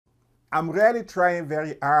I'm really trying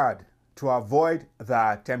very hard to avoid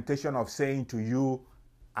the temptation of saying to you,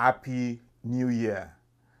 Happy New Year.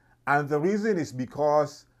 And the reason is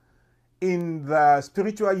because in the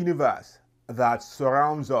spiritual universe that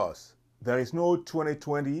surrounds us, there is no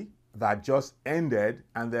 2020 that just ended,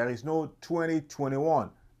 and there is no 2021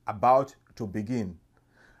 about to begin.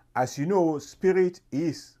 As you know, spirit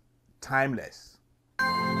is timeless.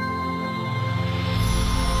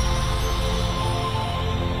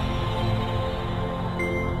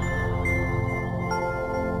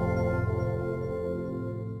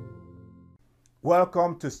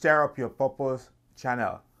 Welcome to Stir Up Your Purpose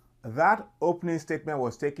channel. That opening statement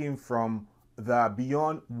was taken from the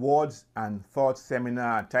Beyond Words and Thoughts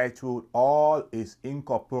seminar titled All is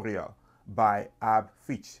Incorporeal by Herb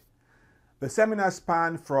Fitch. The seminar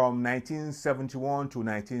spanned from 1971 to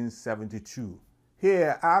 1972.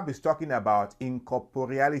 Here, Herb is talking about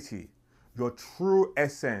incorporeality, your true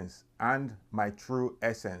essence and my true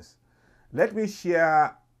essence. Let me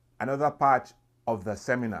share another part of the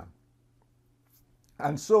seminar.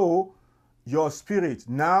 And so, your spirit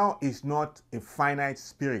now is not a finite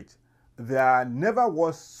spirit. There never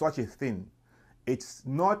was such a thing. It's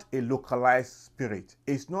not a localized spirit.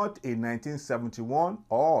 It's not a 1971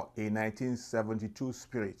 or a 1972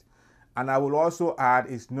 spirit. And I will also add,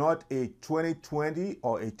 it's not a 2020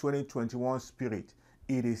 or a 2021 spirit.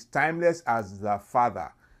 It is timeless as the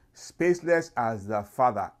Father, spaceless as the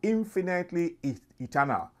Father, infinitely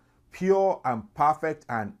eternal, pure and perfect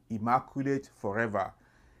and immaculate forever.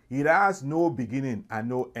 It has no beginning and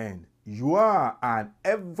no end. You are an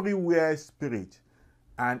everywhere spirit.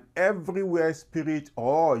 An everywhere spirit,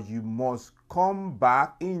 or you must come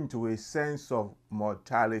back into a sense of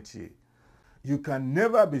mortality. You can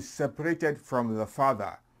never be separated from the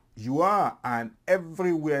Father. You are an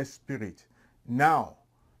everywhere spirit. Now,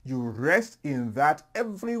 you rest in that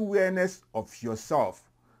everywhereness of yourself,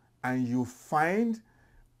 and you find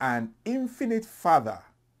an infinite Father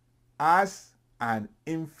as an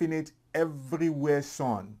infinite everywhere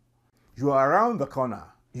Son. You are around the corner.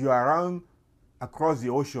 You are around across the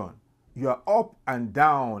ocean. You are up and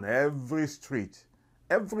down every street.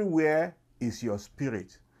 Everywhere is your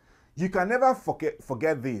spirit. You can never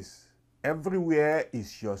forget this. Everywhere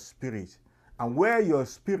is your spirit. And where your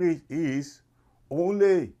spirit is,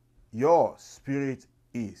 only your spirit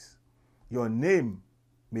is. Your name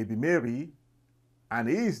may be Mary, and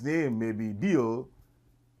his name may be Bill,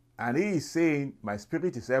 and he is saying, my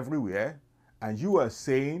spirit is everywhere, and you are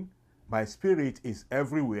saying, my spirit is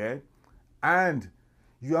everywhere, and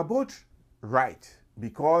you are both right,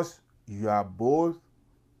 because you are both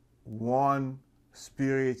one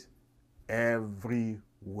spirit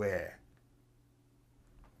everywhere.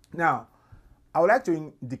 Now, I would like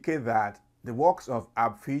to indicate that the works of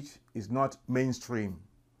Herb Fitch is not mainstream,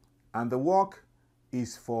 and the work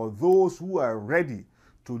is for those who are ready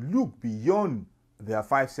to look beyond their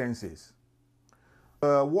five senses.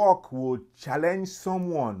 The work will challenge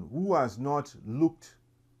someone who has not looked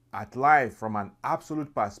at life from an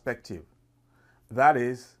absolute perspective. That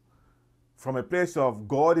is, from a place of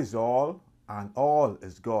God is all and all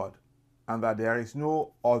is God, and that there is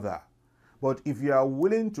no other. But if you are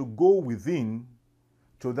willing to go within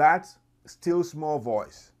to that still small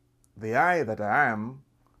voice, the I that I am,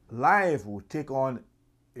 life will take on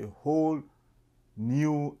a whole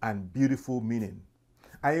new and beautiful meaning.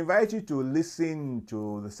 I invite you to listen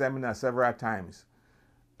to the seminar several times.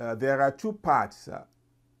 There are two parts.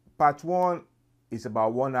 Part 1 is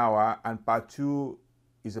about 1 hour, and part 2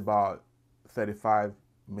 is about 35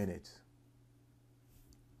 minutes.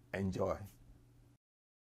 Enjoy.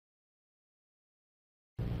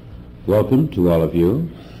 Welcome to all of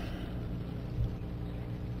you.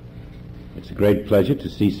 It's a great pleasure to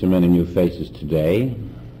see so many new faces today,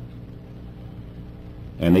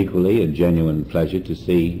 and equally a genuine pleasure to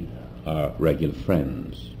see our regular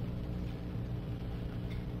friends.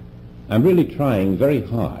 I'm really trying very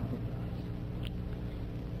hard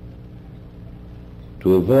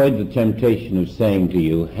to avoid the temptation of saying to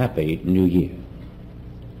you, Happy New Year.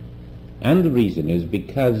 And the reason is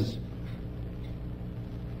because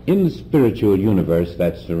in the spiritual universe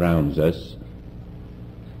that surrounds us,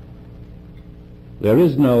 there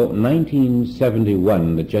is no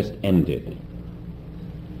 1971 that just ended,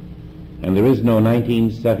 and there is no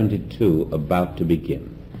 1972 about to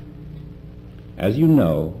begin. As you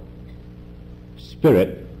know,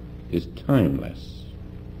 spirit is timeless.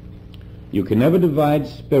 You can never divide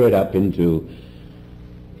spirit up into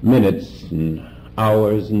minutes and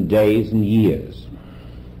hours and days and years.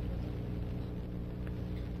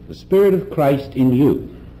 The Spirit of Christ in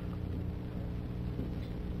you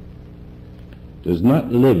does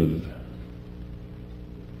not live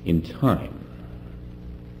in time,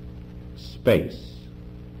 space,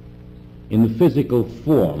 in the physical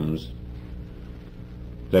forms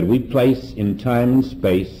that we place in time and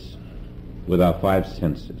space with our five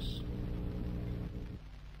senses.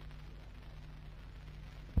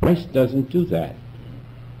 Christ doesn't do that.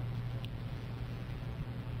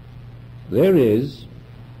 There is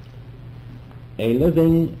a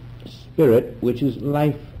living spirit which is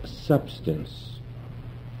life substance.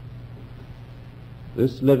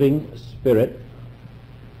 This living spirit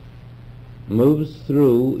moves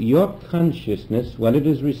through your consciousness when it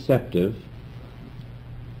is receptive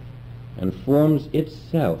and forms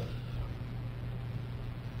itself,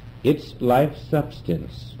 its life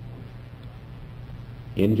substance,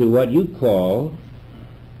 into what you call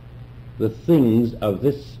the things of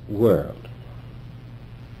this world.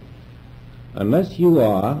 Unless you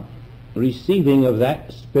are receiving of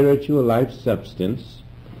that spiritual life substance,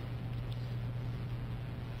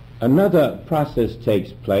 another process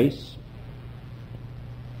takes place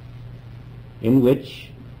in which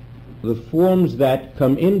the forms that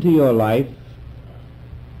come into your life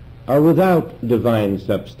are without divine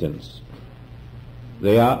substance.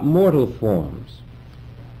 They are mortal forms,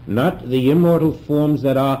 not the immortal forms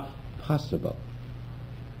that are possible.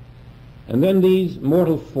 And then these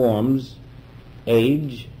mortal forms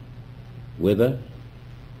age, wither,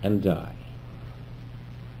 and die.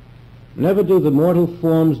 Never do the mortal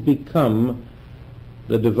forms become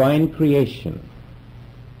the divine creation.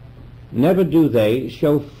 Never do they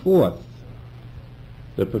show forth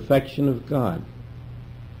the perfection of God.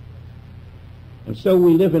 And so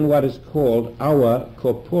we live in what is called our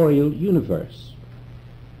corporeal universe.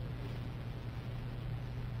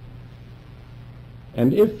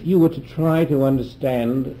 And if you were to try to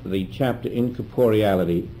understand the chapter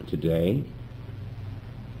Incorporeality today,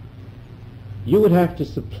 you would have to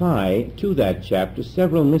supply to that chapter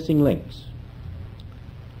several missing links.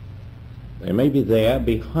 They may be there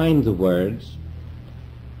behind the words,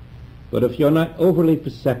 but if you're not overly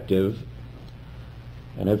perceptive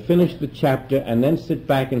and have finished the chapter and then sit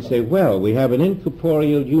back and say, well, we have an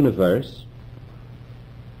incorporeal universe,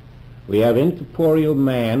 we have incorporeal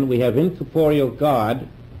man, we have incorporeal God,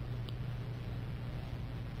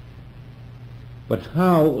 but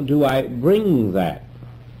how do I bring that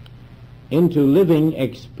into living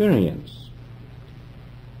experience?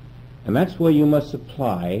 And that's where you must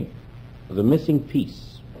supply the missing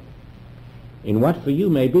piece in what for you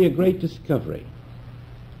may be a great discovery.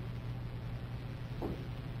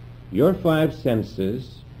 Your five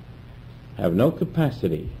senses have no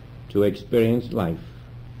capacity to experience life.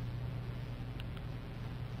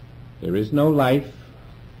 There is no life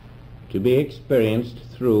to be experienced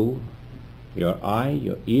through your eye,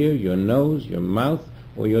 your ear, your nose, your mouth,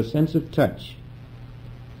 or your sense of touch.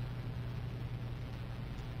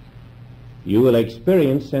 You will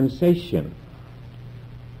experience sensation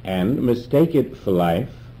and mistake it for life,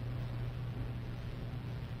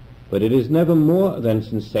 but it is never more than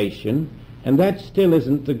sensation, and that still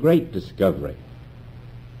isn't the great discovery.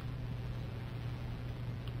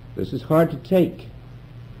 This is hard to take.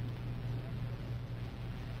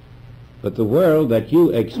 But the world that you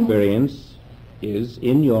experience is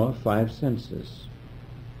in your five senses.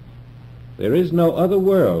 There is no other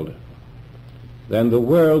world than the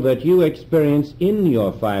world that you experience in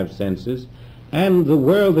your five senses, and the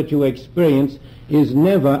world that you experience is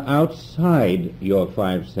never outside your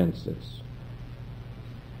five senses.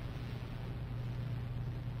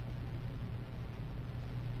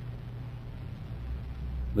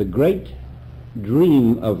 The great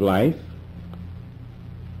dream of life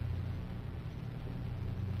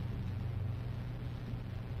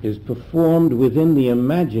is performed within the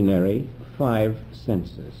imaginary five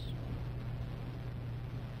senses.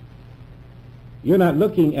 You're not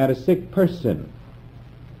looking at a sick person.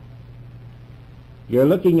 You're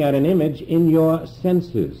looking at an image in your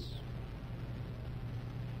senses.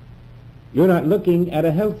 You're not looking at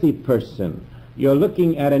a healthy person. You're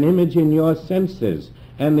looking at an image in your senses.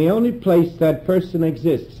 And the only place that person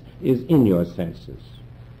exists is in your senses.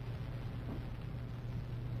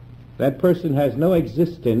 That person has no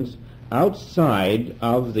existence outside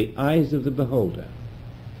of the eyes of the beholder.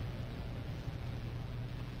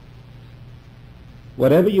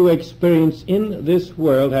 Whatever you experience in this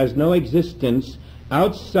world has no existence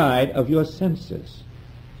outside of your senses.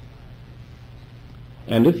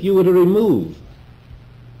 And if you were to remove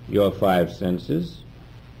your five senses,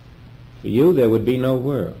 for you there would be no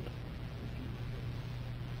world.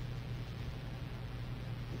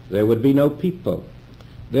 There would be no people.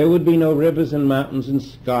 There would be no rivers and mountains and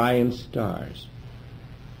sky and stars.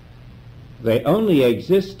 They only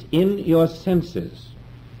exist in your senses.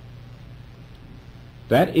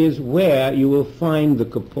 That is where you will find the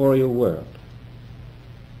corporeal world.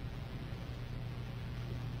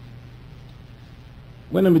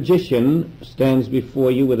 When a magician stands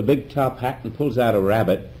before you with a big top hat and pulls out a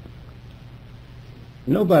rabbit,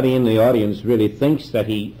 nobody in the audience really thinks that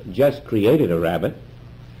he just created a rabbit.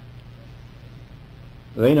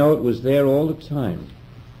 They know it was there all the time.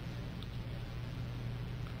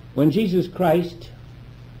 When Jesus Christ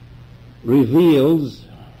reveals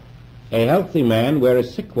a healthy man where a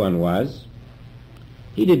sick one was,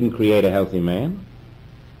 he didn't create a healthy man.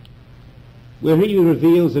 Where he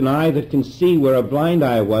reveals an eye that can see where a blind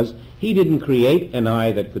eye was, he didn't create an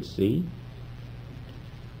eye that could see.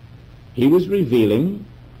 He was revealing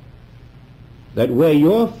that where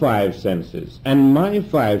your five senses and my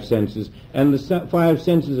five senses and the five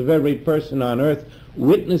senses of every person on earth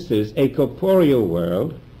witnesses a corporeal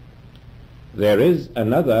world, there is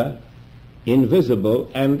another invisible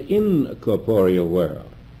and incorporeal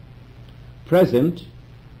world, present,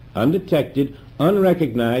 undetected,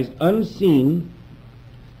 unrecognized, unseen,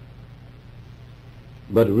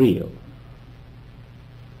 but real.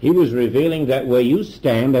 He was revealing that where you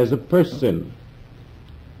stand as a person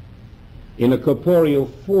in a corporeal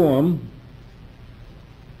form,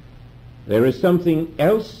 there is something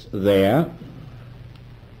else there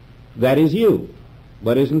that is you,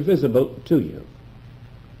 but isn't visible to you.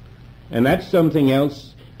 And that something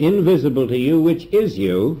else invisible to you, which is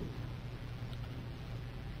you,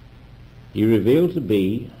 he revealed to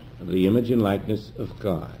be the image and likeness of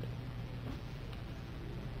God.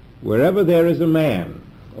 Wherever there is a man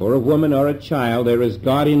or a woman or a child, there is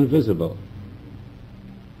God invisible.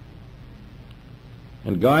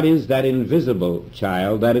 And God is that invisible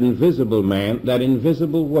child, that invisible man, that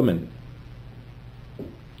invisible woman.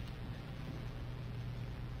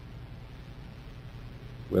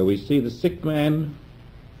 Where we see the sick man,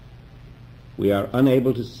 we are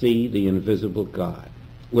unable to see the invisible God.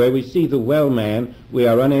 Where we see the well man, we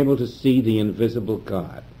are unable to see the invisible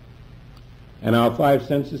God. And our five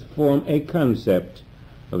senses form a concept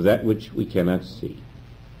of that which we cannot see.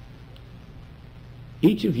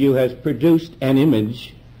 Each of you has produced an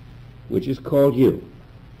image which is called you.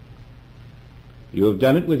 You have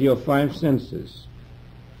done it with your five senses.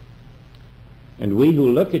 And we who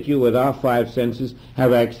look at you with our five senses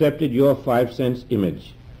have accepted your five-sense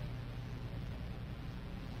image.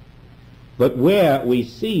 But where we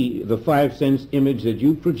see the five-sense image that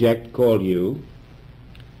you project called you,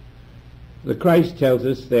 the Christ tells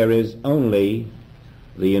us there is only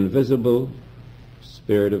the invisible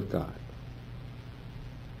Spirit of God.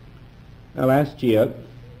 Now, last year,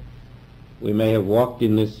 we may have walked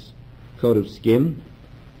in this coat of skin,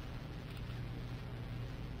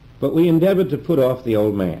 but we endeavored to put off the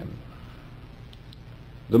old man,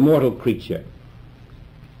 the mortal creature,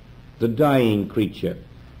 the dying creature,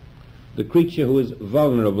 the creature who is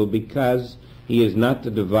vulnerable because he is not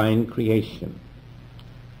the divine creation.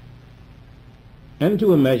 And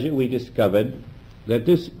to a measure we discovered that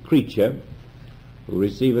this creature, who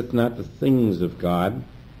receiveth not the things of God,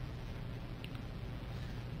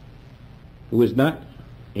 who is not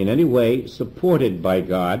in any way supported by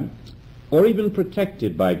God or even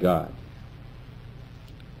protected by God,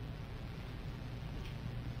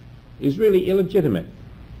 is really illegitimate.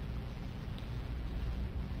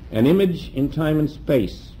 An image in time and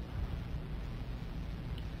space,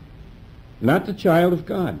 not the child of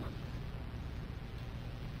God.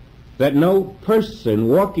 That no person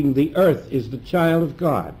walking the earth is the child of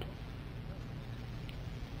God,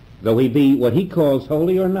 though he be what he calls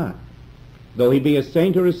holy or not. Though he be a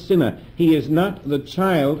saint or a sinner, he is not the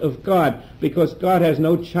child of God, because God has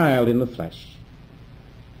no child in the flesh.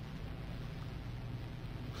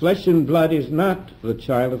 Flesh and blood is not the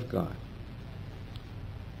child of God.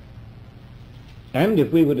 And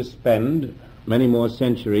if we were to spend many more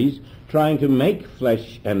centuries trying to make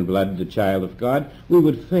flesh and blood the child of God, we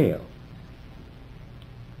would fail.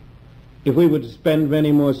 If we were to spend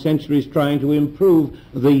many more centuries trying to improve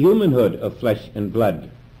the humanhood of flesh and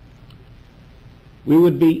blood, we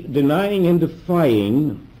would be denying and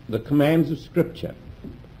defying the commands of Scripture.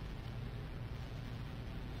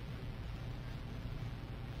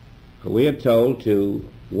 For we are told to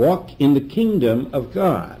walk in the kingdom of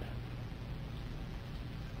God,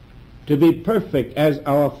 to be perfect as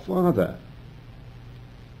our Father,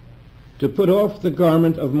 to put off the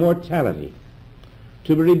garment of mortality,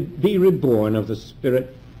 to be reborn of the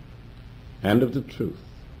Spirit and of the truth.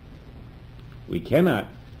 We cannot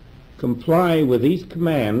comply with these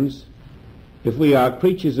commands if we are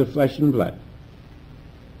creatures of flesh and blood,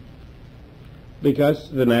 because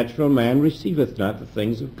the natural man receiveth not the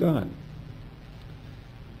things of God.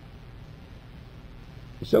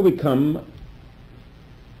 So we come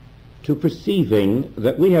to perceiving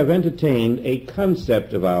that we have entertained a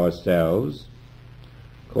concept of ourselves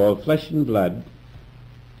called flesh and blood,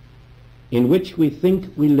 in which we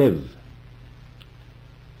think we live.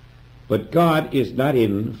 But God is not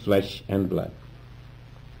in flesh and blood.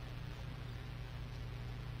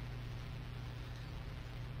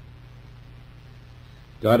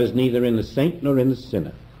 God is neither in the saint nor in the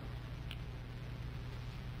sinner.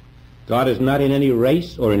 God is not in any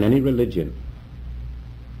race or in any religion.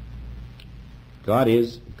 God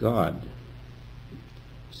is God.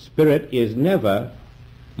 Spirit is never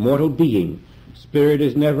mortal being. Spirit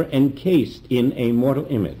is never encased in a mortal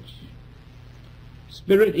image.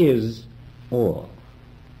 Spirit is all.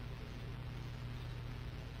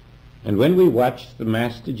 And when we watched the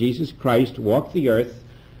Master Jesus Christ walk the earth,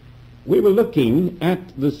 we were looking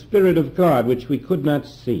at the Spirit of God, which we could not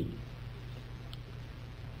see.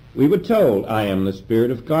 We were told, I am the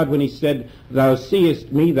Spirit of God, when he said, thou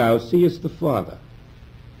seest me, thou seest the Father.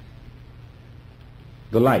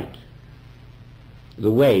 The light,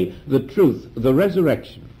 the way, the truth, the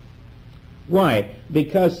resurrection. Why?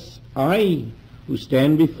 Because I, who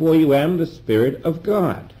stand before you, am the Spirit of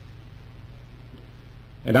God.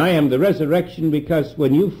 And I am the resurrection because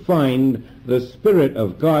when you find the Spirit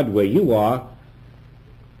of God where you are,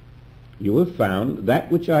 you have found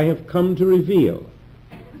that which I have come to reveal.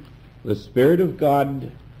 The Spirit of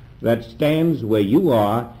God that stands where you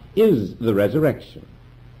are is the resurrection.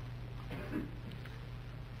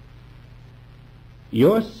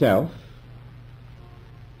 Yourself,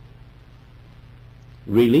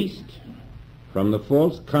 released from the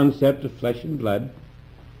false concept of flesh and blood,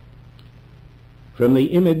 from the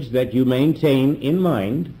image that you maintain in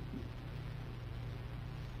mind,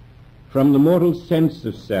 from the mortal sense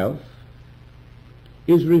of self,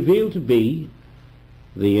 is revealed to be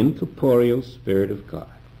the incorporeal Spirit of God.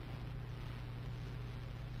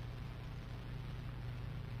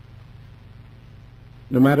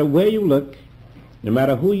 No matter where you look, no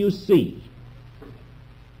matter who you see,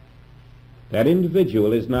 that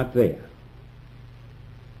individual is not there.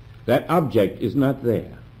 That object is not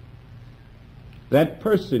there. That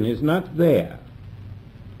person is not there.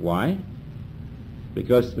 Why?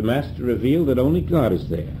 Because the Master revealed that only God is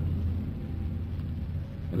there.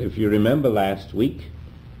 And if you remember last week,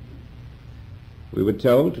 we were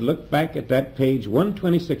told to look back at that page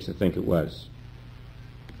 126, I think it was,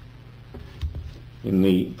 in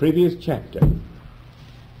the previous chapter,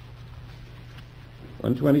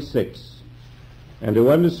 126, and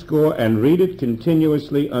to underscore and read it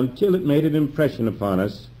continuously until it made an impression upon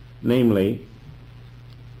us, namely,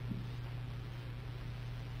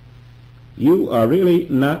 you are really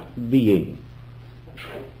not being.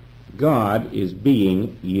 God is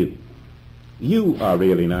being you. You are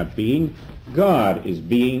really not being. God is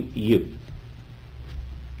being you.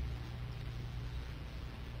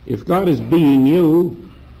 If God is being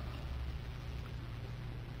you,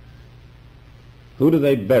 who do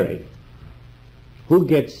they bury? Who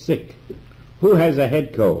gets sick? Who has a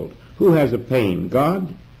head cold? Who has a pain?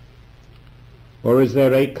 God? Or is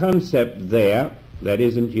there a concept there that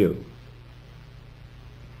isn't you?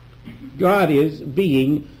 God is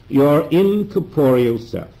being your incorporeal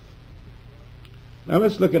self. Now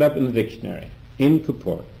let's look it up in the dictionary.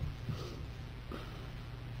 Incorporeal.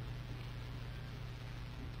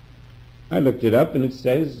 I looked it up and it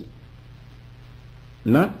says,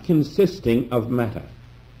 not consisting of matter,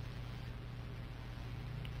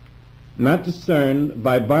 not discerned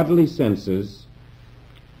by bodily senses,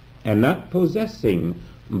 and not possessing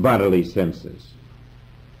bodily senses.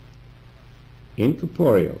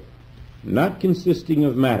 Incorporeal, not consisting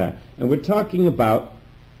of matter. And we're talking about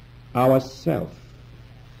our self,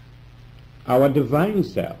 our divine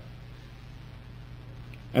self.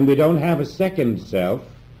 And we don't have a second self.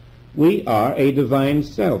 We are a divine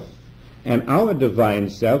self. And our divine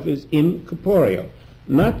self is incorporeal,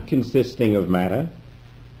 not consisting of matter,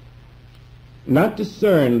 not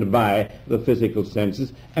discerned by the physical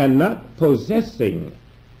senses, and not possessing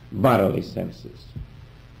bodily senses.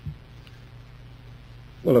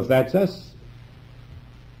 Well, if that's us,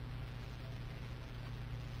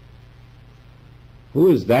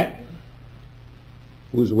 who is that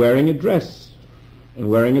who's wearing a dress and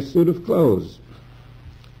wearing a suit of clothes?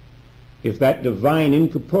 If that divine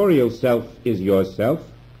incorporeal self is yourself,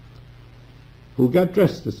 who got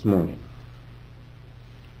dressed this morning?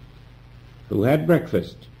 Who had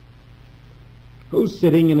breakfast? Who's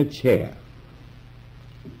sitting in a chair?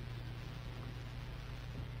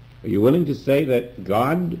 Are you willing to say that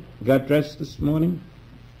God got dressed this morning?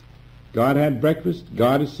 God had breakfast?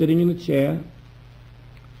 God is sitting in a chair?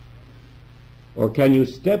 Or can you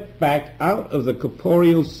step back out of the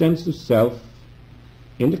corporeal sense of self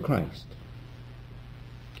into Christ,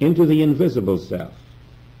 into the invisible self?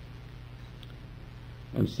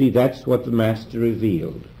 And see, that's what the Master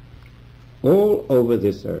revealed all over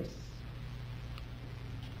this earth.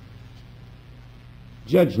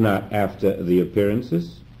 Judge not after the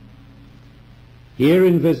appearances. Here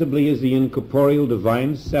invisibly is the incorporeal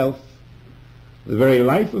divine self, the very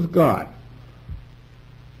life of God,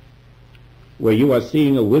 where you are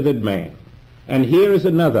seeing a withered man. And here is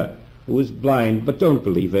another who is blind, but don't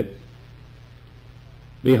believe it.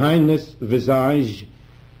 Behind this visage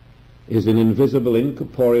is an invisible,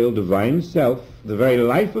 incorporeal, divine self, the very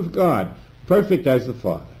life of God, perfect as the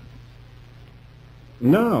Father.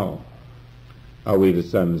 Now are we the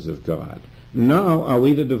sons of God. Now are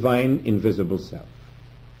we the divine, invisible self.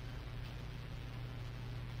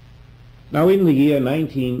 Now in the year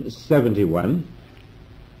 1971,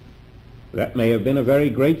 that may have been a very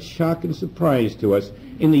great shock and surprise to us.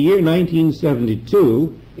 In the year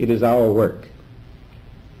 1972, it is our work.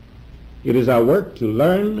 It is our work to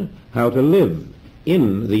learn how to live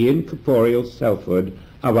in the incorporeal selfhood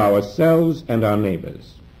of ourselves and our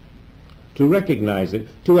neighbors, to recognize it,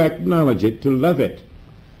 to acknowledge it, to love it,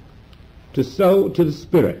 to sow to the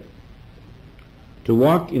Spirit, to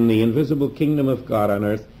walk in the invisible kingdom of God on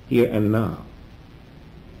earth here and now.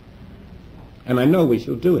 And I know we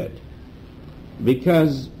shall do it,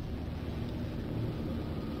 because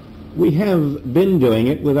we have been doing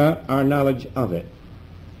it without our knowledge of it.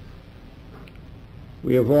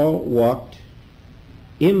 We have all walked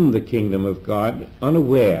in the kingdom of God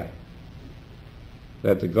unaware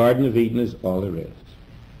that the Garden of Eden is all there is.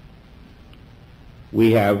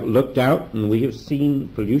 We have looked out and we have seen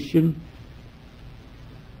pollution.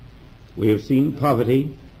 We have seen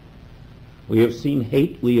poverty. We have seen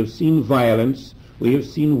hate. We have seen violence. We have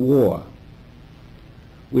seen war.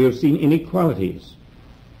 We have seen inequalities.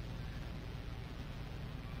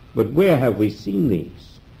 But where have we seen these?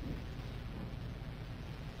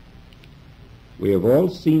 We have all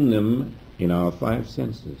seen them in our five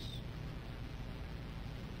senses.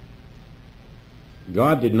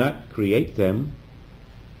 God did not create them.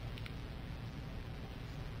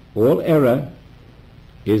 All error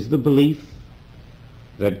is the belief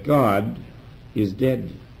that God is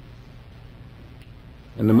dead.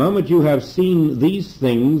 And the moment you have seen these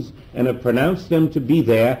things and have pronounced them to be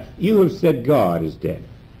there, you have said God is dead.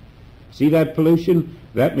 See that pollution?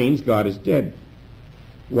 That means God is dead.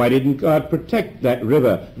 Why didn't God protect that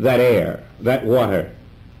river, that air, that water?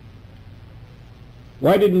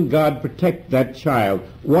 Why didn't God protect that child?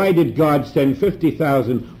 Why did God send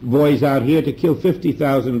 50,000 boys out here to kill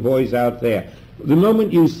 50,000 boys out there? The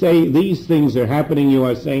moment you say these things are happening, you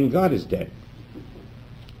are saying God is dead.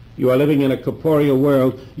 You are living in a corporeal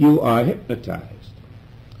world. You are hypnotized.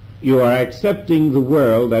 You are accepting the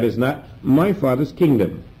world that is not my Father's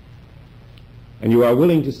kingdom. And you are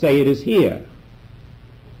willing to say it is here.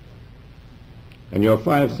 And your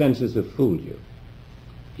five senses have fooled you.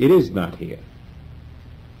 It is not here.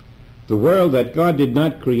 The world that God did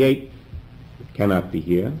not create cannot be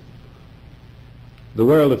here. The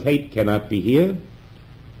world of hate cannot be here,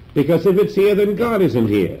 because if it's here, then God isn't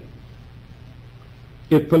here.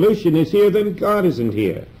 If pollution is here, then God isn't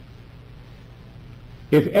here.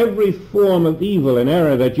 If every form of evil and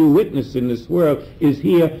error that you witness in this world is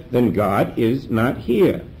here, then God is not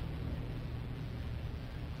here.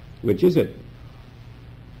 Which is it?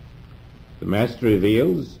 The Master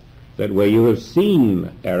reveals that where you have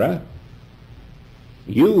seen error,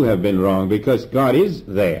 you have been wrong, because God is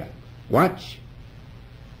there. Watch.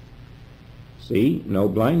 See, no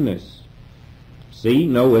blindness. See,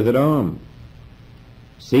 no withered arm.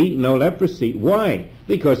 See, no leprosy. Why?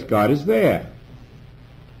 Because God is there.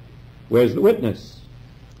 Where's the witness?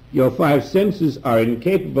 Your five senses are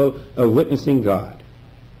incapable of witnessing God.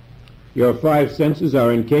 Your five senses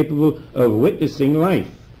are incapable of witnessing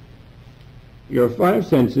life. Your five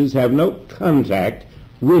senses have no contact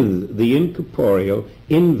with the incorporeal,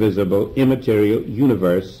 invisible, immaterial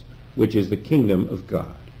universe, which is the kingdom of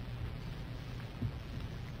God.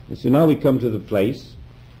 And so now we come to the place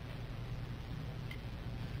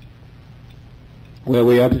where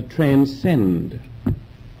we are to transcend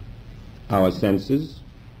our senses,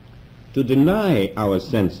 to deny our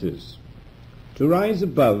senses, to rise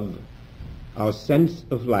above our sense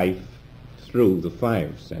of life through the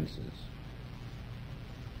five senses.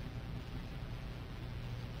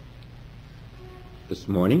 This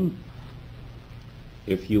morning,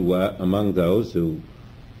 if you were among those who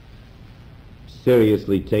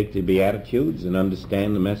seriously take the Beatitudes and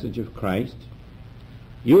understand the message of Christ,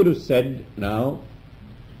 you would have said, now,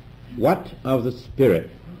 What of the Spirit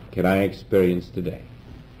can I experience today?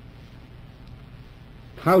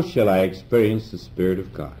 How shall I experience the Spirit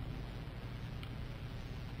of God?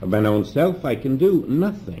 Of my own self I can do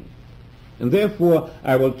nothing, and therefore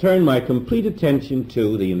I will turn my complete attention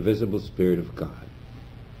to the invisible Spirit of God.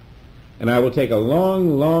 And I will take a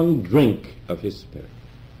long, long drink of His Spirit.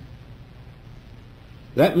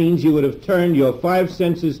 That means you would have turned your five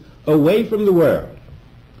senses away from the world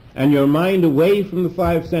and your mind away from the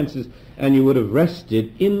five senses, and you would have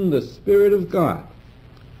rested in the Spirit of God,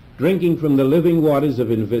 drinking from the living waters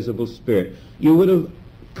of invisible Spirit. You would have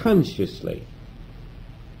consciously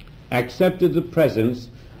accepted the presence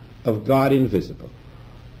of God invisible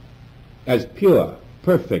as pure,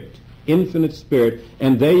 perfect, infinite Spirit,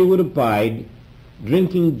 and there you would abide,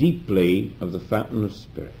 drinking deeply of the fountain of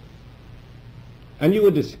Spirit. And you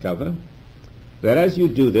would discover that as you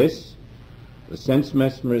do this, the sense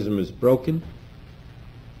mesmerism is broken,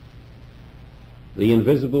 the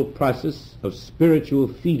invisible process of spiritual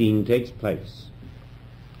feeding takes place.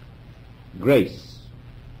 Grace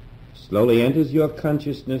slowly enters your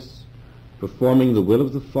consciousness, performing the will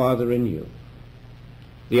of the Father in you.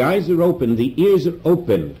 The eyes are opened, the ears are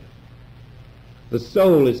opened, the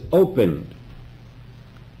soul is opened.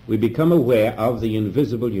 We become aware of the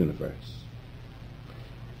invisible universe.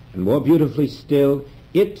 And more beautifully still,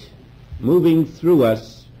 it, moving through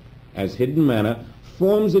us as hidden manna,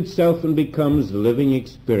 forms itself and becomes the living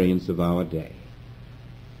experience of our day,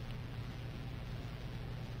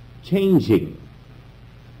 changing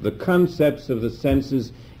the concepts of the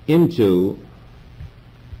senses into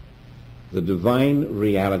the divine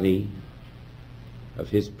reality of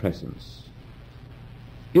His presence.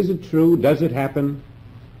 Is it true? Does it happen?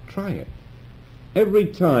 Try it. Every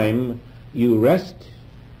time you rest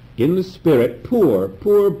in the Spirit,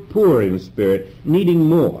 poor in spirit, needing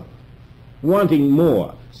more, wanting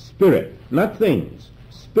more, Spirit, not things,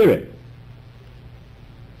 Spirit,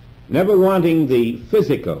 never wanting the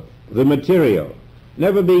physical, the material,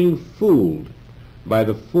 never being fooled by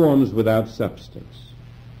the forms without substance,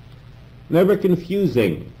 never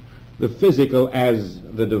confusing the physical as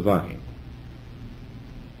the divine,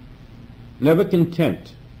 never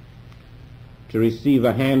content to receive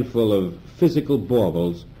a handful of physical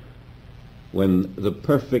baubles when the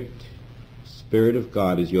perfect Spirit of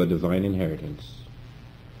God is your divine inheritance.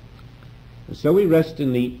 And so we rest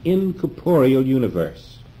in the incorporeal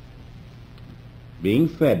universe, being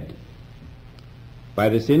fed by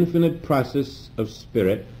this infinite process of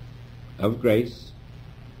Spirit, of grace.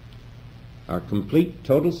 Our complete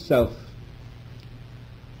total self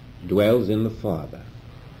dwells in the Father,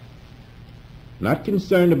 not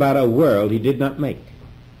concerned about a world He did not make.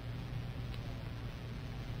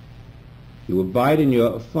 You abide in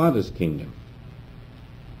your Father's kingdom,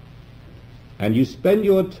 and you spend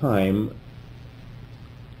your time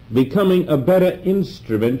becoming a better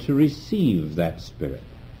instrument to receive that Spirit.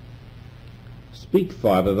 Speak,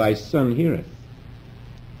 Father, thy Son heareth.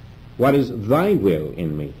 What is thy will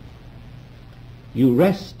in me? You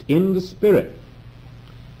rest in the Spirit,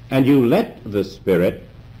 and you let the Spirit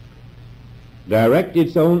direct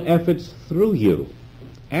its own efforts through you,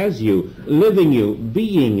 as you, living you,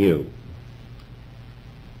 being you.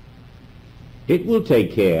 It will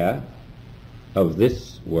take care of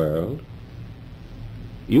this world.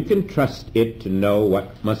 You can trust it to know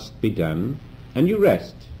what must be done, and you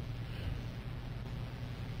rest.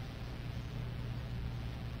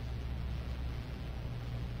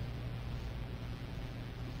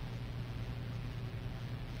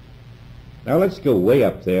 Now let's go way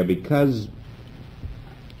up there, because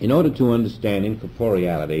in order to understand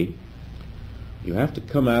incorporeality, you have to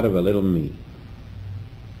come out of a little me.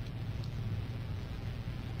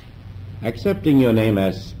 Accepting your name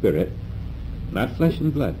as Spirit, not flesh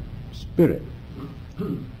and blood, Spirit.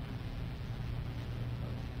 You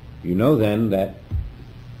know then that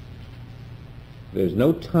there's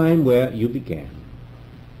no time where you began.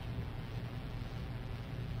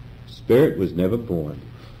 Spirit was never born.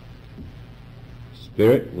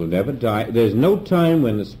 Spirit will never die. There's no time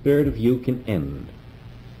when the Spirit of you can end.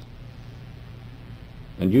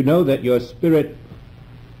 And you know that your Spirit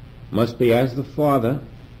must be as the Father.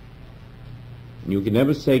 You can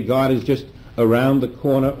never say God is just around the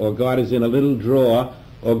corner, or God is in a little drawer,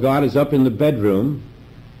 or God is up in the bedroom.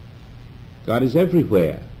 God is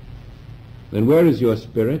everywhere. Then where is your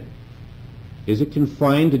Spirit? Is it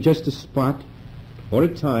confined to just a spot or a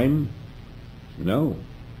time? No.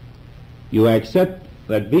 You accept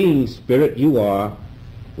that being Spirit, you are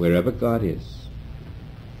wherever God is.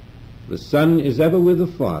 The Son is ever with the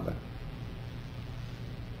Father.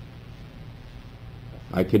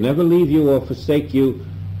 I can never leave you or forsake you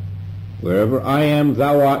Wherever I am,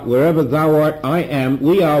 thou art. Wherever thou art, I am.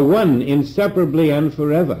 We are one, inseparably and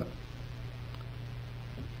forever.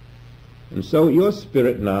 And so your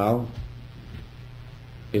spirit now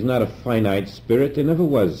is not a finite spirit. There never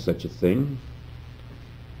was such a thing.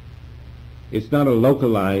 It's not a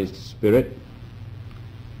localized spirit.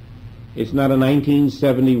 It's not a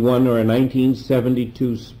 1971 or a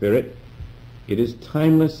 1972 spirit. It is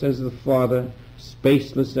timeless as the Father,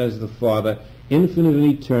 spaceless as the Father, infinite and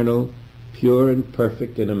eternal, pure and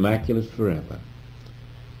perfect and immaculate forever.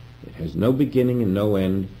 It has no beginning and no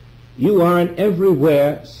end. You are an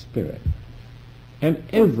everywhere spirit. An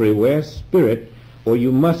everywhere spirit, or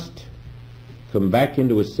you must come back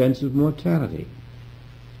into a sense of mortality.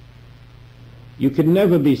 You can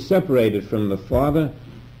never be separated from the Father.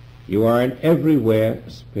 You are an everywhere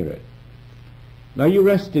spirit. Now you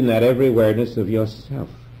rest in that everywhereness of yourself.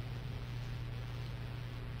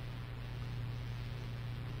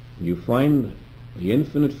 You find the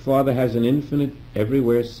infinite Father has an infinite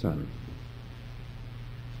everywhere Son.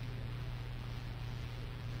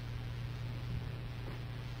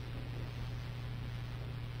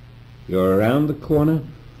 You're around the corner,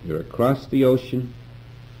 you're across the ocean,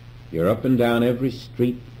 you're up and down every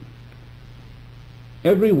street.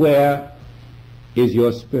 Everywhere is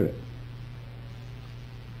your spirit.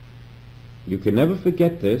 You can never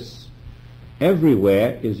forget this.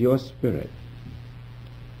 Everywhere is your spirit.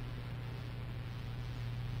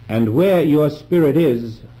 And where your spirit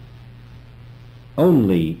is,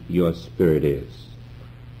 only your spirit is.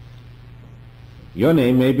 Your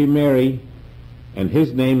name may be Mary, and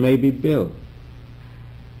his name may be Bill.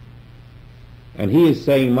 And he is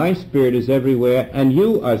saying, my spirit is everywhere, and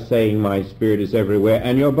you are saying, my spirit is everywhere,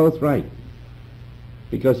 and you're both right.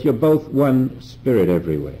 Because you're both one spirit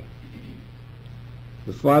everywhere.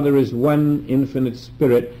 The Father is one infinite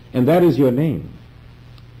spirit, and that is your name.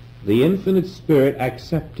 The infinite spirit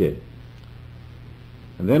accepted.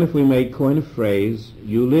 And then if we may coin a phrase,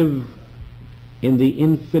 you live in the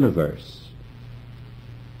infiniverse,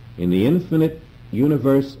 in the infinite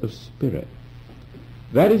universe of spirit.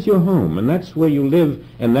 That is your home, and that's where you live,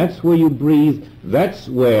 and that's where you breathe. That's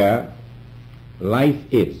where life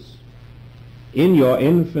is, in your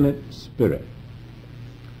infinite spirit.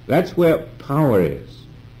 That's where power is.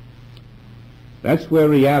 That's where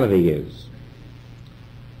reality is.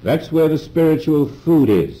 That's where the spiritual food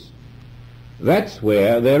is. That's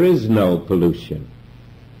where there is no pollution.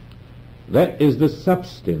 That is the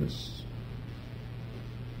substance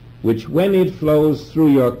which, when it flows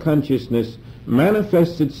through your consciousness,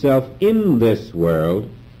 manifests itself in this world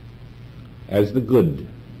as the good,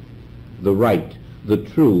 the right, the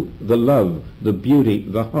true, the love, the beauty,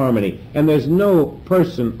 the harmony. And there's no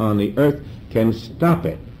person on the earth can stop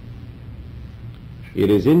it.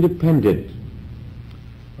 It is independent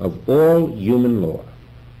of all human law,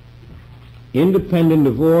 independent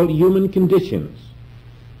of all human conditions,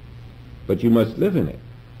 but you must live in it.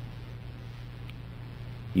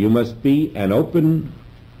 You must be an open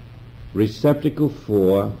receptacle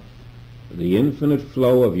for the infinite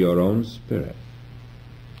flow of your own spirit.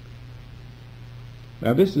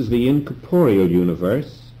 Now this is the incorporeal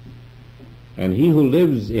universe, and he who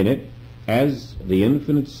lives in it as the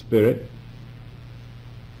infinite spirit,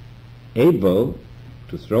 able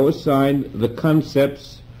to throw aside the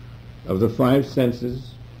concepts of the five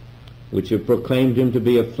senses which have proclaimed him to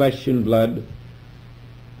be a flesh and blood,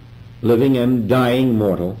 living and dying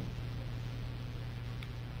mortal.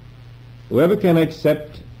 Whoever can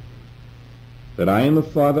accept that I and the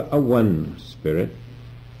Father are one spirit,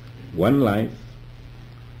 one life,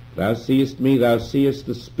 thou seest me, thou seest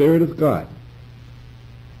the Spirit of God.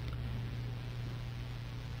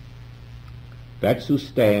 That's who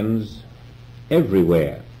stands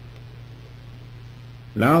everywhere.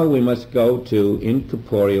 Now we must go to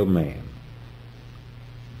incorporeal man.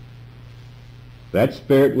 That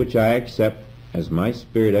spirit which I accept as my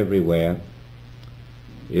spirit everywhere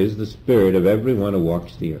is the spirit of everyone who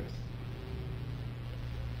walks the earth.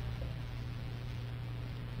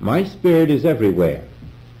 My spirit is everywhere.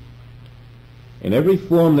 And every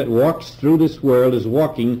form that walks through this world is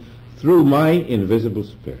walking through my invisible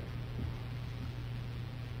spirit.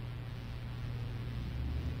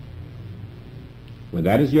 When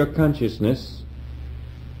that is your consciousness,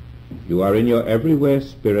 you are in your everywhere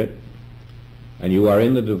spirit, and you are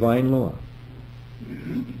in the divine law.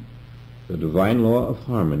 The divine law of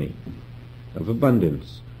harmony, of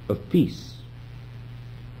abundance, of peace,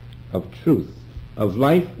 of truth, of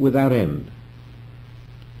life without end.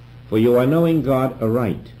 For you are knowing God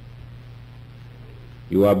aright.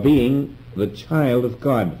 You are being the child of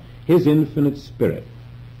God, his infinite spirit.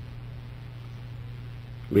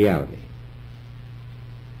 Reality.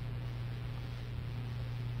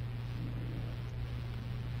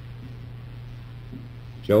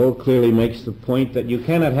 Joel clearly makes the point that you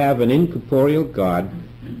cannot have an incorporeal God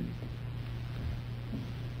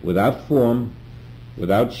without form,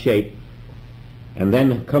 without shape, and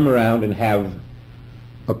then come around and have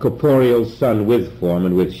a corporeal son with form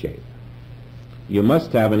and with shape. You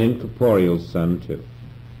must have an incorporeal son too.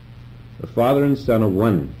 The Father and Son are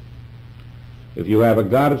one. If you have a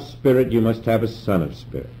God of spirit, you must have a Son of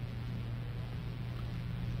spirit.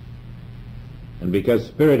 And because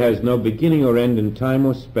spirit has no beginning or end in time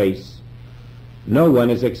or space, no one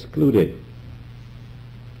is excluded.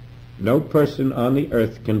 No person on the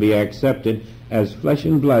earth can be accepted as flesh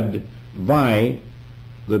and blood by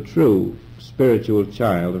the true spiritual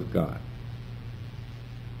child of God.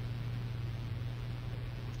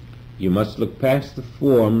 You must look past the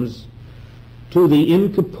forms to the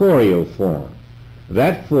incorporeal form,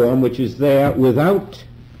 that form which is there without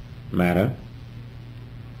matter,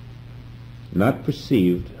 not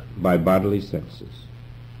perceived by bodily senses.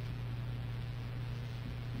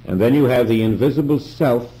 And then you have the invisible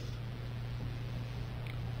self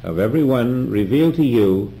of everyone revealed to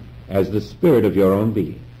you as the spirit of your own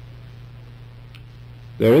being.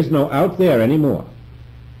 There is no out there anymore.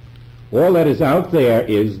 All that is out there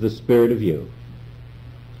is the spirit of you.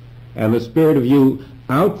 And the spirit of you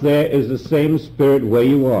out there is the same spirit where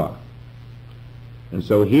you are. And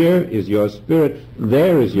so here is your spirit,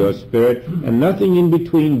 there is your spirit, and nothing in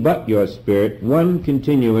between but your spirit, one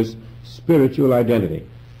continuous spiritual identity.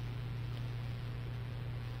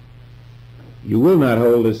 You will not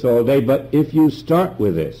hold this all day, but if you start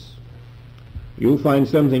with this, you'll find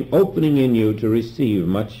something opening in you to receive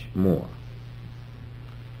much more,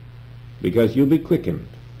 because you'll be quickened.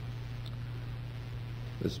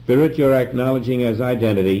 The spirit you're acknowledging as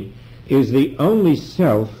identity is the only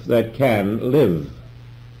self that can live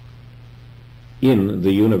in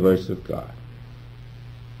the universe of God.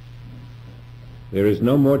 There is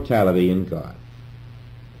no mortality in God.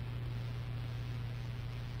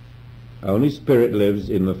 Only Spirit lives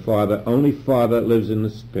in the Father. Only Father lives in the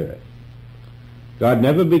Spirit. God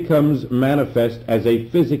never becomes manifest as a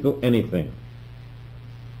physical anything,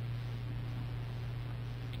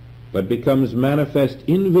 but becomes manifest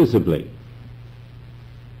invisibly.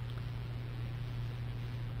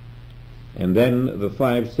 And then the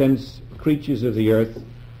five sense creatures of the earth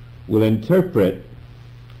will interpret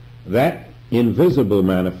that invisible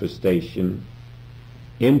manifestation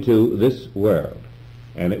into this world,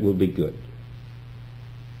 and it will be good.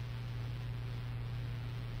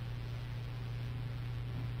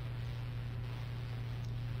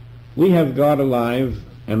 We have God alive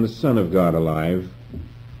and the Son of God alive,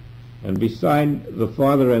 and beside the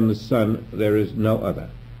Father and the Son there is no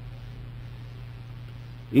other.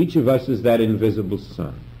 Each of us is that invisible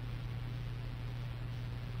Son.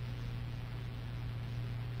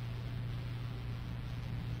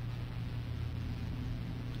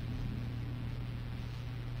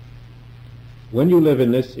 When you live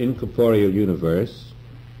in this incorporeal universe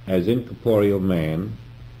as incorporeal man,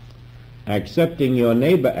 accepting your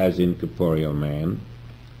neighbor as incorporeal man,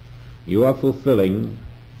 you are fulfilling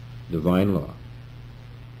divine law.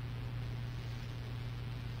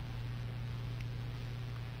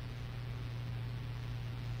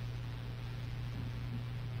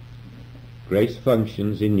 Grace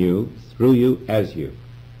functions in you, through you, as you.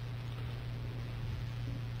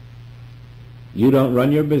 You don't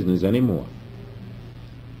run your business anymore.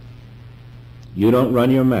 You don't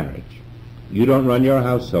run your marriage. You don't run your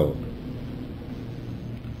household.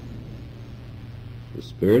 The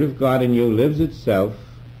Spirit of God in you lives itself,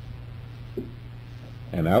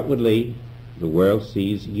 and outwardly the world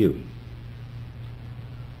sees you.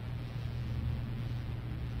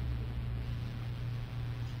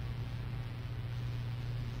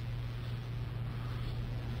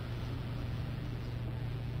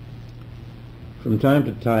 From time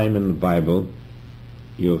to time in the Bible,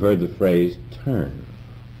 you have heard the phrase, turn.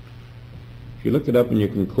 If you looked it up in your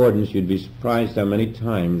concordance, you'd be surprised how many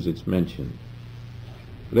times it's mentioned.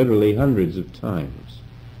 Literally hundreds of times.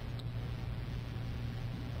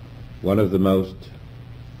 One of the most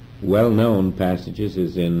well-known passages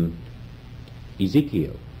is in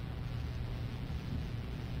Ezekiel.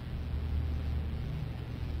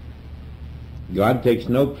 God takes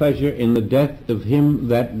no pleasure in the death of him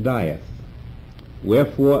that dieth.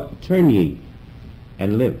 Wherefore turn ye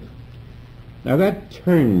and live. Now that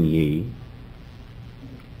turn ye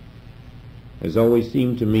has always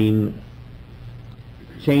seemed to mean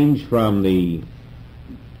change from the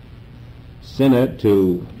sinner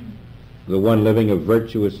to the one living a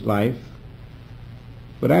virtuous life.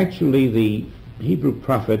 But actually the Hebrew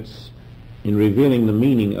prophets, in revealing the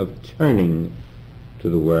meaning of turning to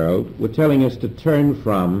the world were telling us to turn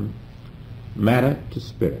from matter to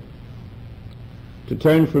spirit, to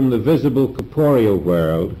turn from the visible corporeal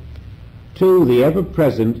world to the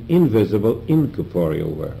ever-present invisible incorporeal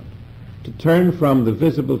world, to turn from the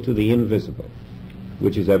visible to the invisible,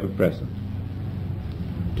 which is ever-present,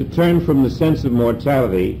 to turn from the sense of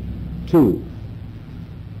mortality to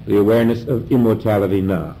the awareness of immortality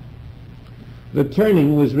now. The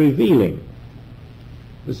turning was revealing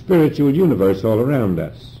the spiritual universe all around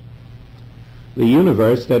us, the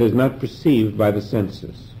universe that is not perceived by the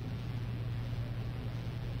senses.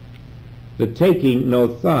 The taking no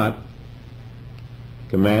thought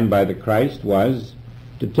command by the Christ was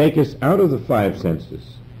to take us out of the five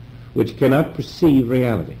senses, which cannot perceive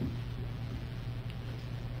reality.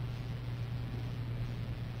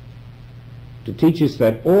 To teach us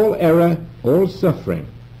that all error, all suffering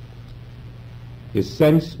is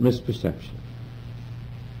sense misperception.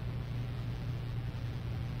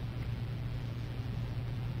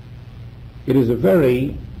 It is a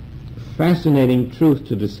very fascinating truth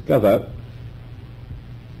to discover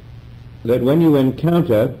that when you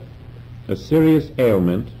encounter a serious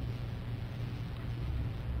ailment,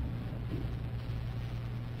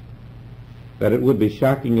 that it would be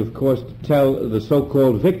shocking, of course, to tell the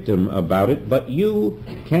so-called victim about it, but you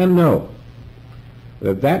can know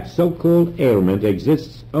that that so-called ailment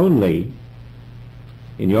exists only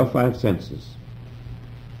in your five senses.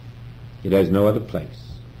 It has no other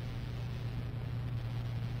place.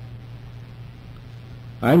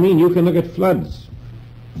 I mean, you can look at floods,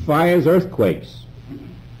 fires, earthquakes,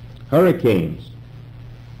 hurricanes,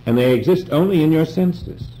 and they exist only in your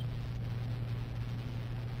senses.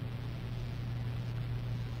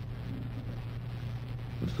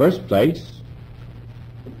 In the first place,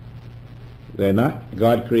 they're not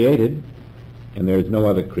God created, and there is no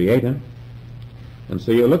other creator, and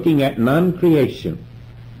so you're looking at non-creation.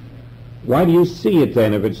 Why do you see it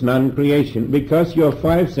then if it's non-creation? Because your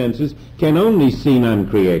five senses can only see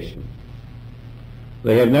non-creation.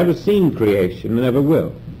 They have never seen creation and never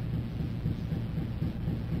will.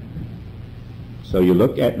 So you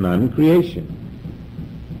look at non-creation.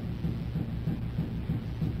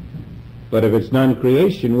 But if it's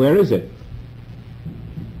non-creation, where is it?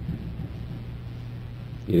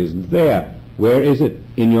 It isn't there. Where is it?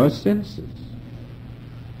 In your senses.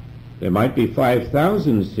 There might be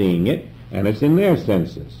 5,000 seeing it, and it's in their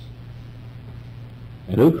senses.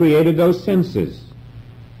 And who created those senses?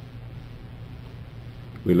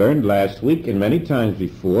 We learned last week and many times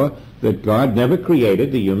before that God never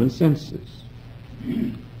created the human senses.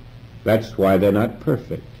 That's why they're not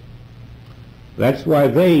perfect. That's why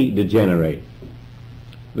they degenerate.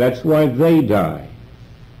 That's why they die.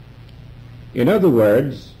 In other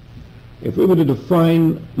words, if we were to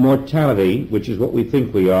define mortality, which is what we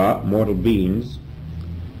think we are, mortal beings,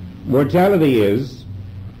 mortality is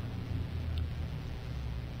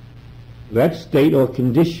that state or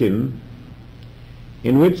condition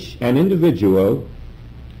in which an individual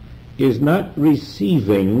is not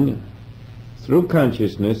receiving through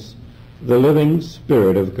consciousness the living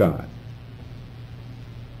Spirit of God.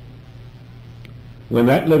 When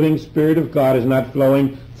that living Spirit of God is not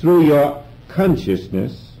flowing through your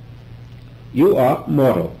consciousness, you are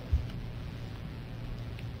mortal.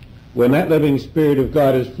 When that living Spirit of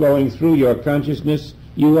God is flowing through your consciousness,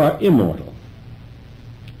 you are immortal.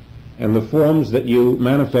 And the forms that you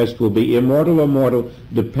manifest will be immortal or mortal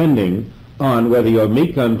depending on whether you're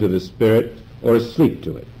meek unto the Spirit or asleep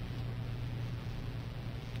to it.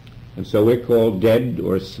 And so we're called dead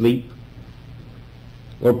or asleep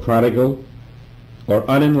or prodigal or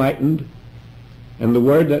unenlightened. And the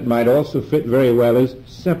word that might also fit very well is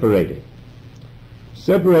separated.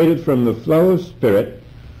 Separated from the flow of Spirit,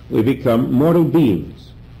 we become mortal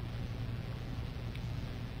beings.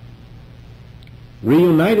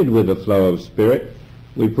 Reunited with the flow of Spirit,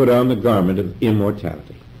 we put on the garment of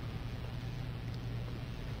immortality.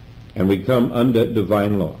 And we come under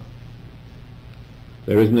divine law.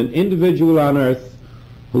 There isn't an individual on earth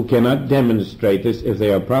who cannot demonstrate this if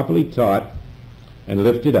they are properly taught and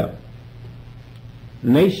lifted up.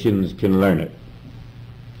 Nations can learn it.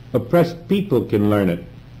 Oppressed people can learn it.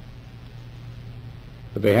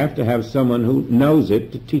 But they have to have someone who knows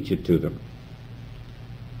it to teach it to them.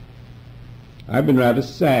 I've been rather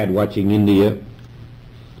sad watching India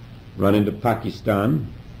run into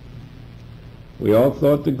Pakistan. We all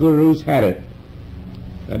thought the gurus had it.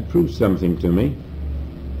 That proved something to me.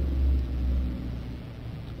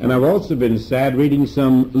 And I've also been sad reading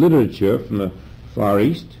some literature from the Far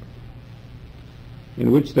East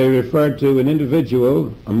in which they refer to an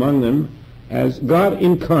individual among them as God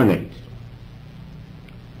incarnate.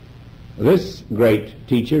 This great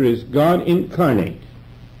teacher is God incarnate.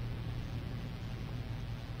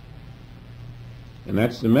 And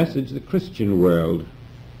that's the message the Christian world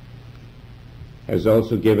has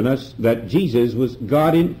also given us, that Jesus was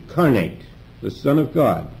God incarnate, the Son of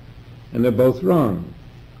God. And they're both wrong.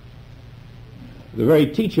 The very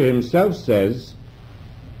teacher himself says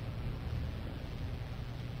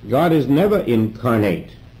God is never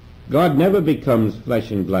incarnate. God never becomes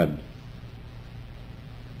flesh and blood.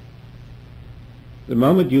 The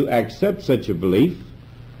moment you accept such a belief,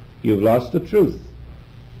 you've lost the truth.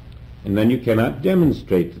 And then you cannot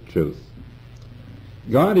demonstrate the truth.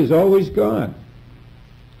 God is always God.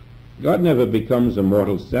 God never becomes a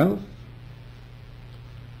mortal self.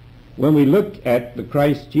 When we look at the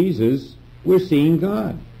Christ Jesus, we're seeing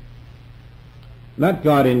God. Not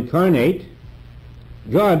God incarnate,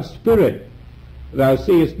 God Spirit. Thou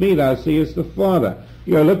seest me, thou seest the Father.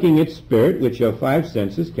 You're looking at Spirit, which your five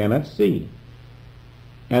senses cannot see.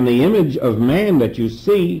 And the image of man that you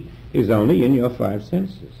see is only in your five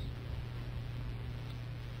senses.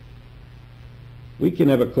 We can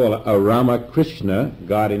never call a Ramakrishna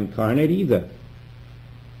God incarnate either.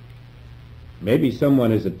 Maybe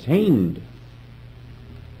someone has attained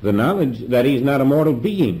the knowledge that he's not a mortal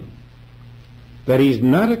being, that he's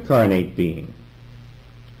not a carnate being.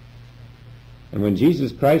 And when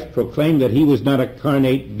Jesus Christ proclaimed that he was not a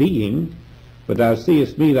carnate being, but thou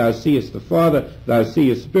seest me, thou seest the Father, thou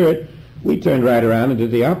seest Spirit, we turned right around and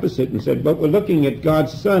did the opposite and said, but we're looking at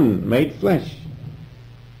God's Son made flesh.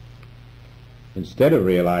 Instead of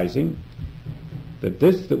realizing that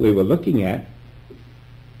this that we were looking at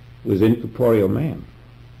was incorporeal man,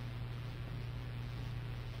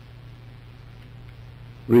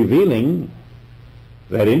 revealing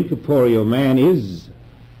that incorporeal man is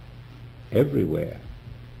everywhere,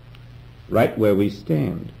 right where we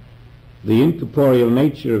stand. The incorporeal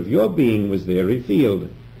nature of your being was there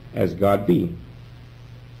revealed as God being.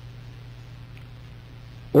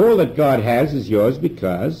 All that God has is yours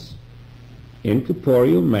because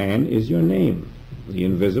incorporeal man is your name, the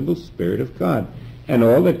invisible Spirit of God. And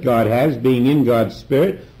all that God has, being in God's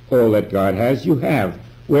Spirit, all that God has, you have.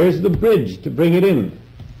 Where's the bridge to bring it in?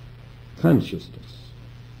 Consciousness.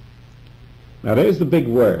 Now there's the big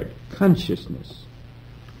word, consciousness.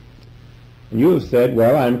 And you have said,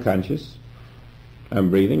 well, I'm conscious. I'm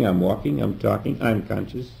breathing, I'm walking, I'm talking, I'm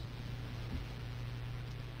conscious.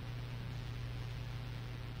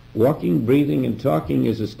 Walking, breathing, and talking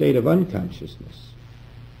is a state of unconsciousness.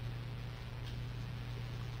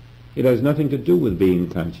 It has nothing to do with being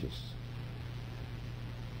conscious.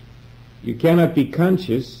 You cannot be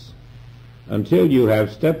conscious until you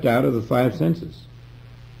have stepped out of the five senses.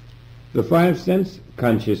 The five sense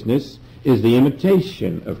consciousness is the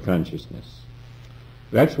imitation of consciousness.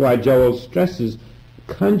 That's why Joel stresses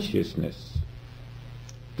consciousness,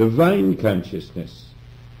 divine consciousness.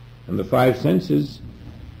 And the five senses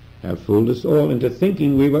have fooled us all into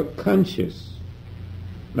thinking we were conscious.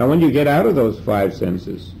 Now when you get out of those five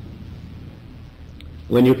senses,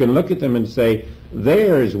 when you can look at them and say,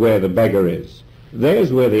 there's where the beggar is,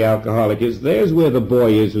 there's where the alcoholic is, there's where the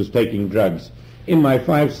boy is who's taking drugs, in my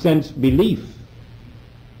five sense belief.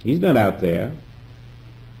 He's not out there.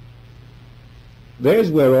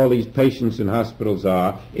 There's where all these patients in hospitals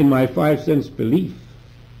are, in my five sense belief.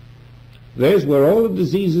 There's where all the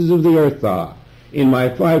diseases of the earth are, in my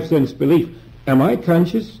five sense belief. Am I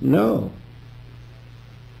conscious? No.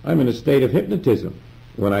 I'm in a state of hypnotism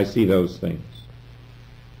when I see those things.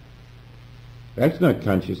 That's not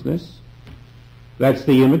consciousness. That's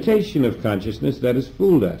the imitation of consciousness that has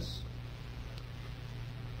fooled us.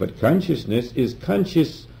 But consciousness is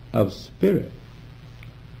conscious of spirit.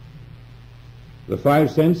 The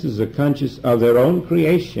five senses are conscious of their own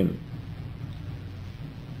creation,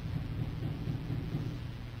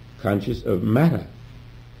 conscious of matter.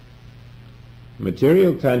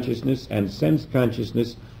 Material consciousness and sense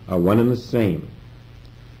consciousness are one and the same,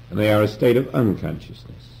 and they are a state of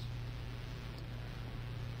unconsciousness.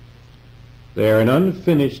 They are an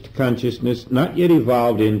unfinished consciousness, not yet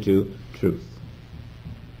evolved into truth.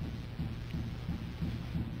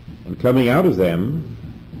 And coming out of them,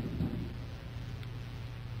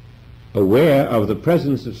 aware of the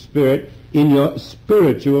presence of spirit, in your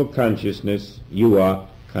spiritual consciousness, you are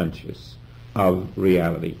conscious of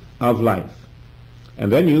reality, of life.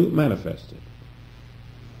 And then you manifest it.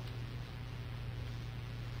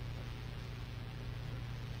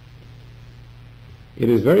 It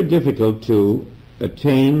is very difficult to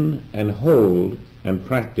attain and hold and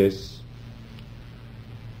practice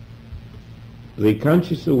the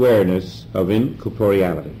conscious awareness of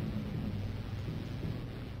incorporeality.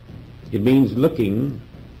 It means looking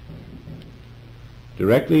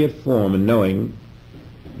directly at form and knowing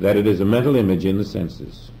that it is a mental image in the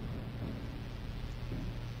senses.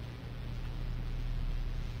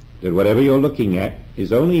 That whatever you're looking at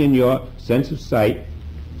is only in your sense of sight,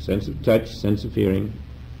 sense of touch, sense of hearing,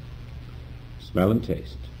 smell and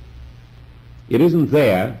taste. It isn't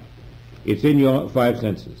there, it's in your five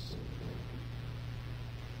senses.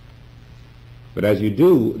 But as you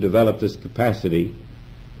do develop this capacity,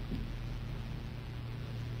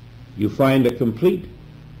 you find a complete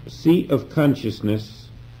sea of consciousness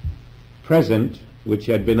present which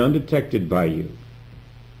had been undetected by you.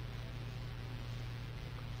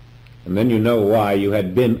 And then you know why you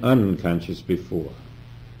had been unconscious before.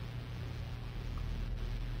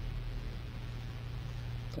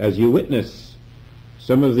 As you witness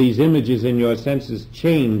some of these images in your senses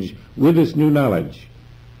change with this new knowledge,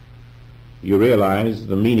 you realize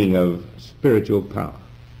the meaning of spiritual power.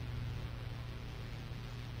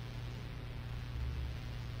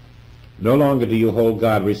 No longer do you hold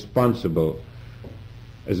God responsible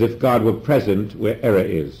as if God were present where error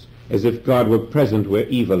is, as if God were present where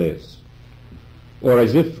evil is, or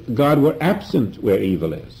as if God were absent where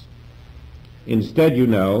evil is. Instead, you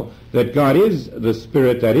know that God is the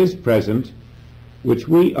Spirit that is present, which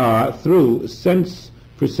we are, through sense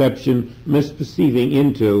perception, misperceiving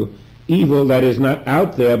into evil that is not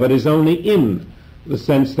out there, but is only in the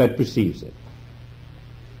sense that perceives it.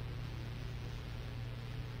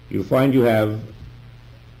 You find you have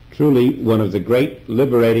truly one of the great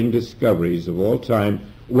liberating discoveries of all time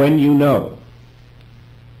when you know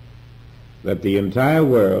that the entire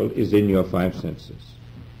world is in your five senses.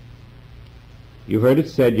 You've heard it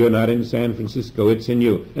said, you're not in San Francisco, it's in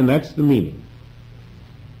you. And that's the meaning.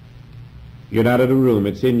 You're not in a room,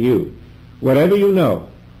 it's in you. Whatever you know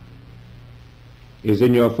is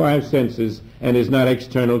in your five senses and is not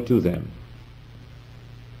external to them.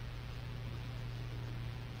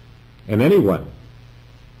 And anyone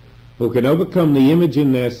who can overcome the image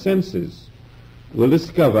in their senses will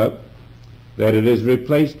discover that it is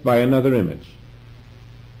replaced by another image.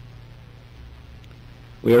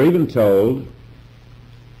 We are even told,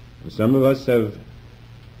 and some of us have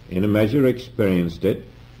in a measure experienced it,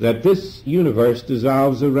 that this universe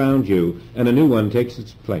dissolves around you and a new one takes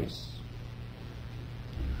its place.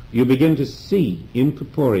 You begin to see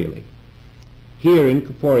incorporeally, hear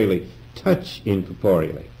incorporeally, touch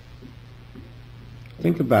incorporeally.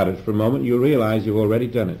 Think about it for a moment, you realize you've already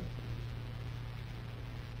done it.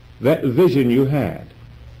 That vision you had,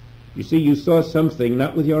 you see, you saw something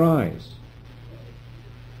not with your eyes.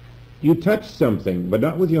 You touched something, but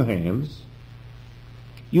not with your hands.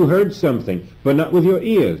 You heard something, but not with your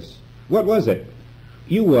ears. What was it?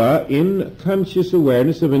 You were in conscious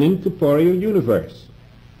awareness of an incorporeal universe.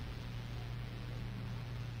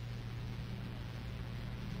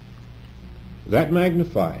 That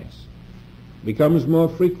magnifies, becomes more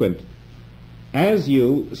frequent as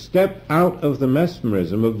you step out of the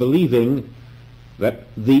mesmerism of believing that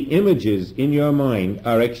the images in your mind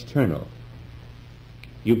are external.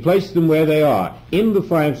 You place them where they are, in the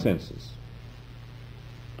five senses.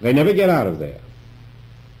 They never get out of there.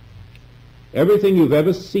 Everything you've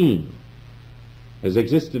ever seen has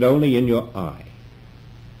existed only in your eye,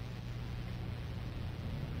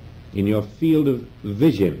 in your field of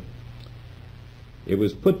vision. It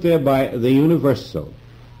was put there by the universal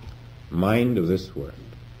mind of this world.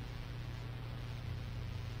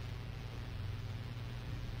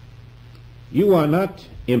 You are not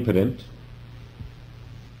impotent.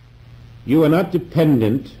 You are not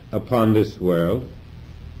dependent upon this world.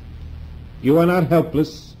 You are not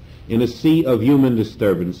helpless in a sea of human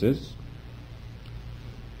disturbances.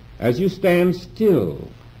 As you stand still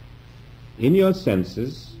in your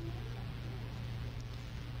senses,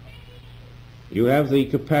 you have the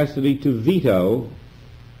capacity to veto,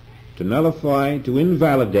 to nullify, to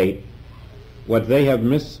invalidate what they have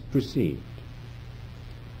misperceived.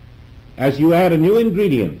 As you add a new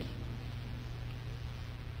ingredient,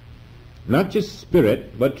 not just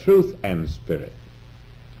spirit, but truth and spirit,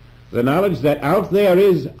 the knowledge that out there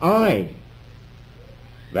is I.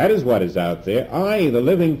 That is what is out there. I, the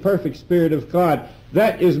living, perfect Spirit of God,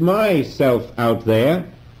 that is myself out there.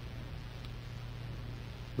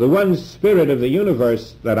 The one spirit of the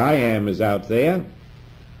universe that I am is out there.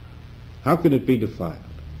 How can it be defiled?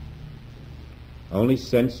 Only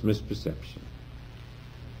sense misperception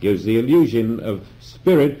gives the illusion of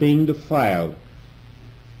spirit being defiled.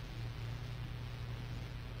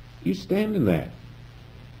 You stand in that.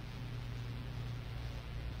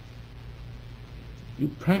 You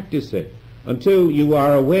practice it until you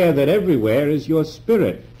are aware that everywhere is your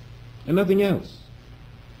spirit and nothing else.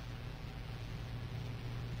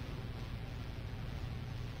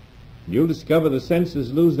 You'll discover the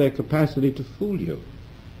senses lose their capacity to fool you.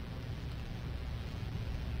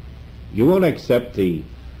 You won't accept the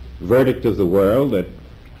verdict of the world that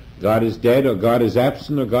God is dead, or God is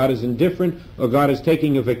absent, or God is indifferent, or God is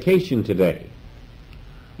taking a vacation today.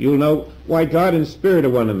 You'll know why God and spirit are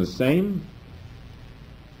one and the same.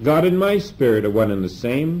 God and my spirit are one and the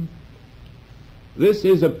same. This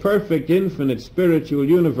is a perfect, infinite spiritual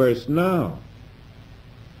universe now.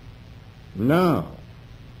 Now.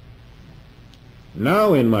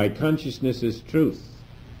 Now in my consciousness is truth.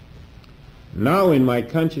 Now in my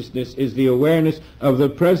consciousness is the awareness of the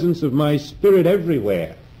presence of my spirit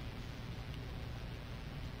everywhere.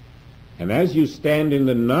 And as you stand in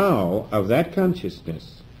the now of that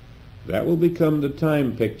consciousness, that will become the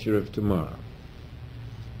time picture of tomorrow.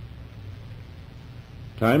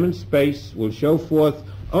 Time and space will show forth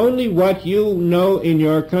only what you know in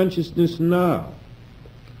your consciousness now.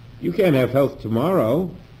 You can't have health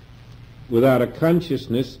tomorrow without a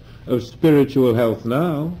consciousness of spiritual health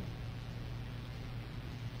now.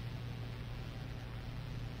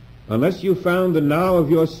 Unless you found the now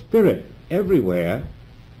of your spirit everywhere,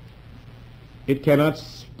 it cannot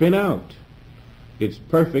spin out its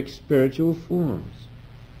perfect spiritual forms.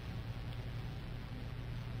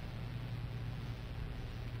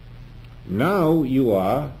 Now you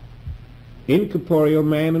are incorporeal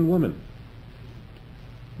man and woman.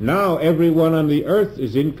 Now everyone on the earth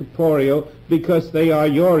is incorporeal because they are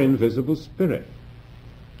your invisible spirit.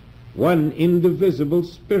 One indivisible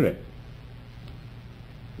spirit.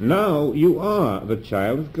 Now you are the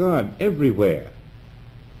child of God everywhere.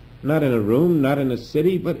 Not in a room, not in a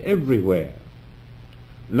city, but everywhere.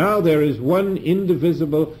 Now there is one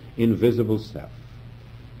indivisible, invisible self.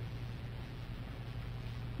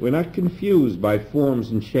 We're not confused by forms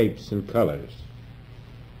and shapes and colors.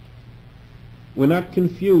 We're not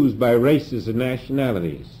confused by races and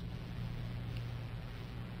nationalities.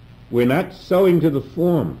 We're not sowing to the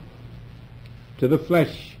form, to the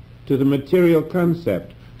flesh, to the material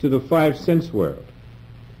concept, to the five sense world.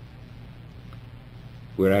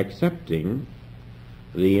 We're accepting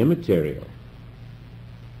the immaterial,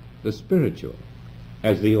 the spiritual,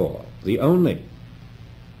 as the all, the only,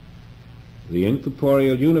 the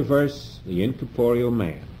incorporeal universe, the incorporeal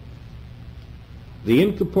man, the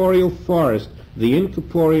incorporeal forest, the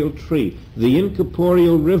incorporeal tree, the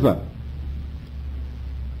incorporeal river.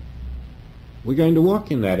 We're going to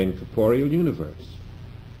walk in that incorporeal universe,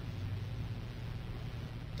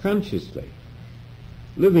 consciously,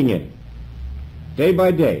 living in it, day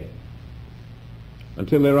by day,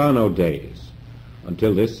 until there are no days,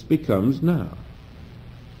 until this becomes now.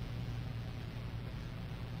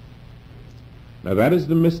 Now that is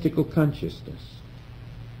the mystical consciousness.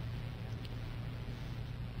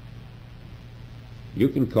 You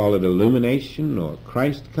can call it illumination or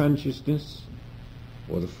Christ consciousness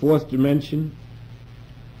or the fourth dimension.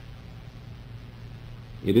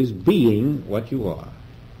 It is being what you are.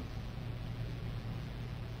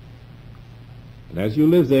 And as you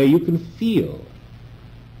live there, you can feel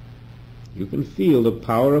the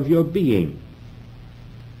power of your being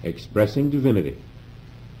expressing divinity,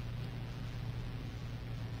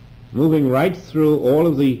 moving right through all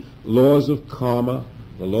of the laws of karma,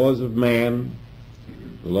 the laws of man,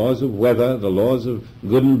 the laws of weather, the laws of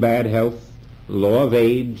good and bad health, the law of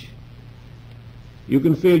age. You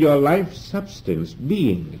can feel your life substance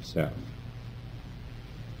being itself.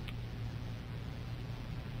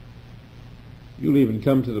 You'll even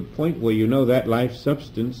come to the point where you know that life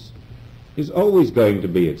substance is always going to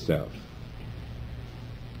be itself.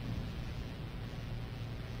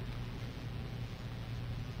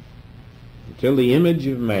 Until the image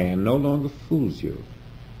of man no longer fools you.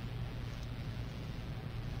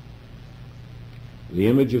 The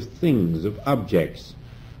image of things, of objects,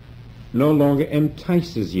 no longer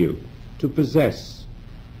entices you to possess.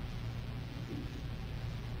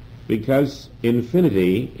 Because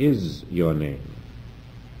infinity is your name.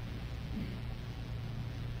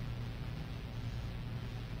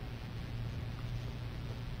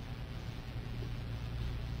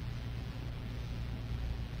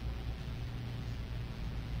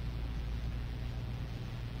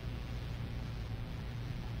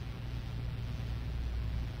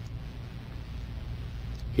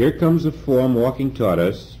 Here comes a form walking toward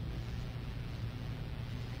us.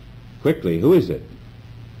 Quickly, who is it?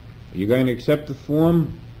 Are you going to accept the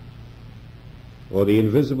form or the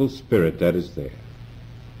invisible spirit that is there?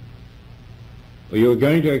 Are you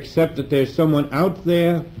going to accept that there's someone out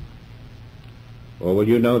there, or will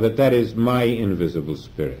you know that that is my invisible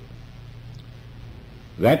spirit?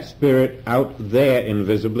 That spirit out there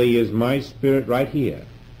invisibly is my spirit right here.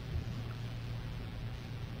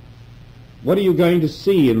 What are you going to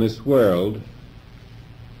see in this world?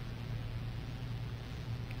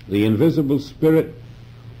 The invisible spirit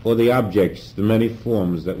or the objects, the many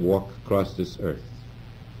forms that walk across this earth?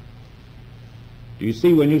 Do you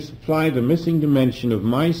see, when you supply the missing dimension of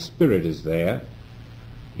my spirit is there,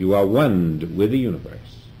 you are one with the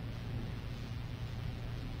universe.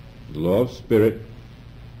 The law of spirit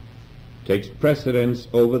takes precedence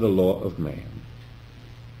over the law of man.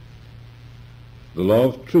 The law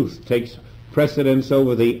of truth takes precedence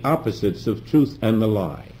over the opposites of truth and the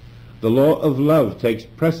lie. The law of love takes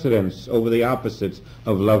precedence over the opposites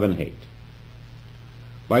of love and hate.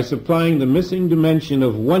 By supplying the missing dimension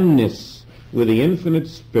of oneness with the infinite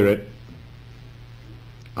spirit,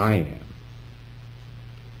 I am,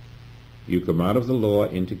 you come out of the law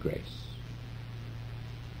into grace.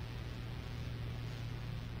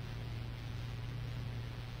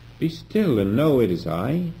 Be still and know it is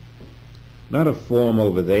I, not a form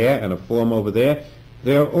over there and a form over there.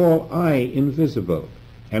 They are all I invisible.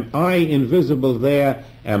 And I invisible there,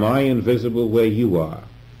 am I invisible where you are.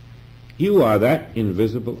 You are that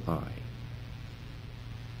invisible I.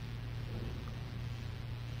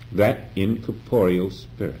 That incorporeal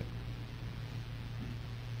spirit.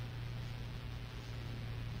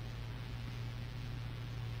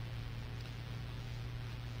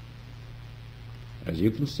 As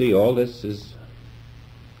you can see, all this is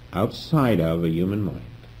outside of a human mind,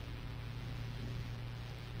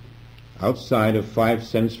 outside of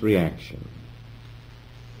five-sense reaction.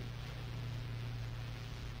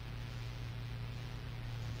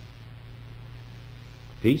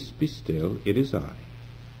 Peace, be still, it is I.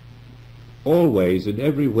 Always and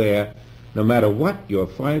everywhere, no matter what your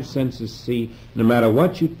five senses see, no matter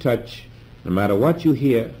what you touch, no matter what you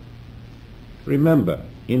hear, remember,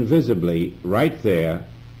 invisibly, right there,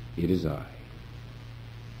 it is I.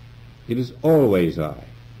 It is always I.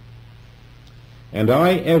 And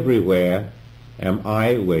I everywhere am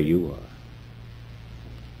I where you are.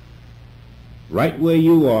 Right where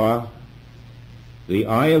you are, the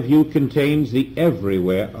I of you contains the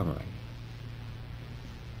everywhere I.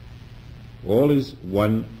 All is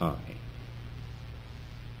one I.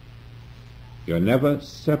 You're never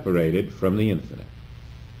separated from the infinite.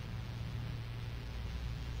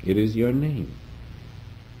 It is your name.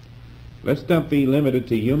 Let's not be limited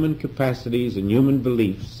to human capacities and human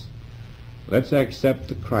beliefs. Let's accept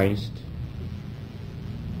the Christ,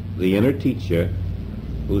 the inner teacher,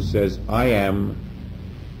 who says, I am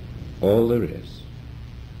all there is.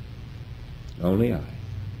 Only I.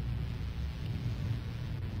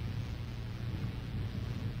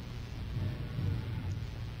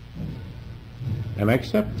 And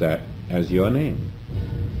accept that as your name.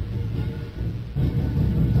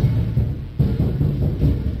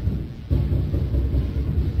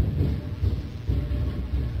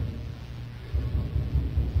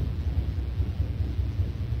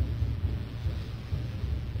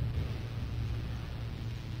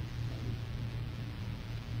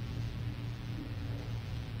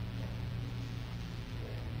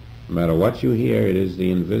 No matter what you hear, it is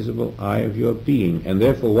the invisible I of your being, and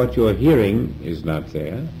therefore what you're hearing is not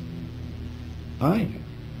there. I.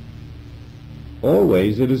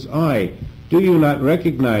 Always it is I. Do you not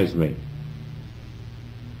recognize me?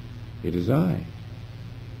 It is I.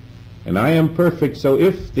 And I am perfect, so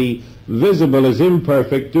if the visible is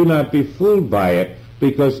imperfect, do not be fooled by it,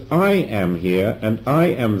 because I am here, and I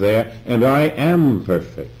am there, and I am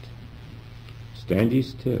perfect. Stand ye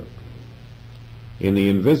still in the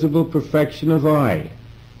invisible perfection of I,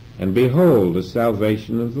 and behold the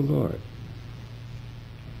salvation of the Lord.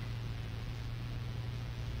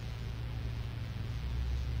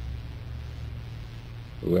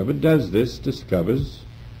 Whoever does this discovers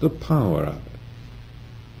the power of it.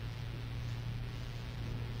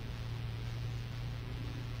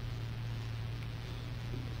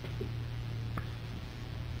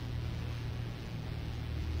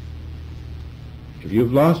 If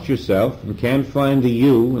you've lost yourself and can't find the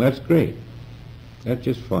you, that's great. That's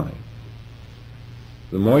just fine.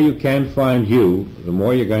 The more you can find you, the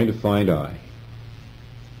more you're going to find I.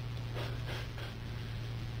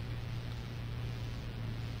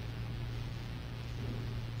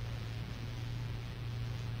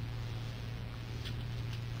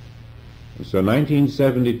 And so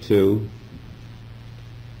 1972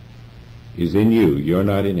 is in you. You're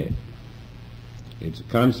not in it. It's a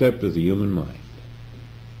concept of the human mind.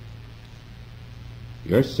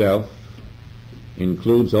 Yourself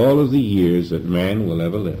includes all of the years that man will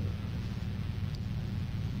ever live.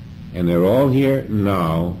 And they're all here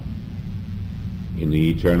now in the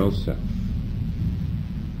eternal self.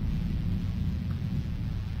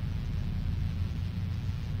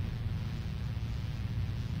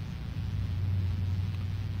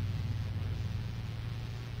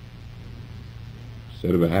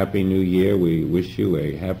 Instead of a happy new year, we wish you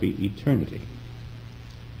a happy eternity.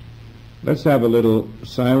 Let's have a little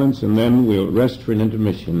silence, and then we'll rest for an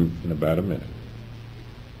intermission in about a minute.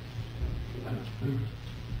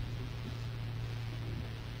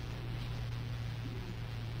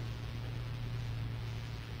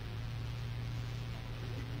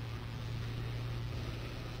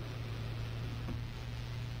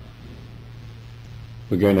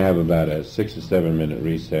 We're going to have about a 6 or 7 minute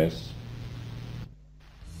recess.